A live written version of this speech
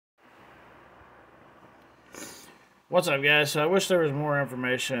What's up, guys? So I wish there was more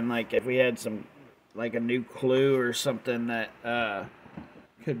information, like if we had some, like a new clue or something that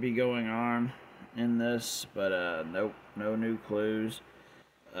could be going on in this, but nope, no new clues.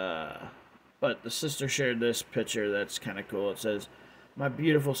 Uh, but the sister shared this picture that's kind of cool. It says, "My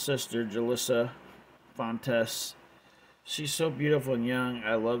beautiful sister, Jolissa Fontes. She's so beautiful and young.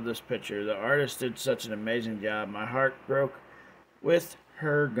 I love this picture. The artist did such an amazing job. My heart broke with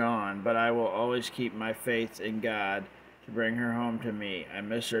her gone, but I will always keep my faith in God to bring her home to me. I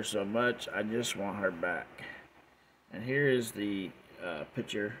miss her so much. I just want her back." And here is the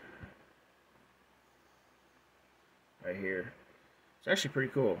picture right here. It's actually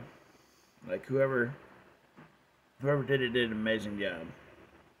pretty cool. Like whoever did an amazing job.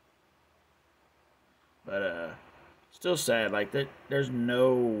 But still sad. Like there's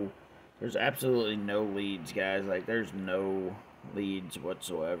absolutely no leads, guys. Like there's no leads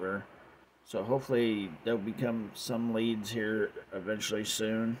whatsoever. So hopefully there'll become some leads here eventually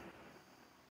soon.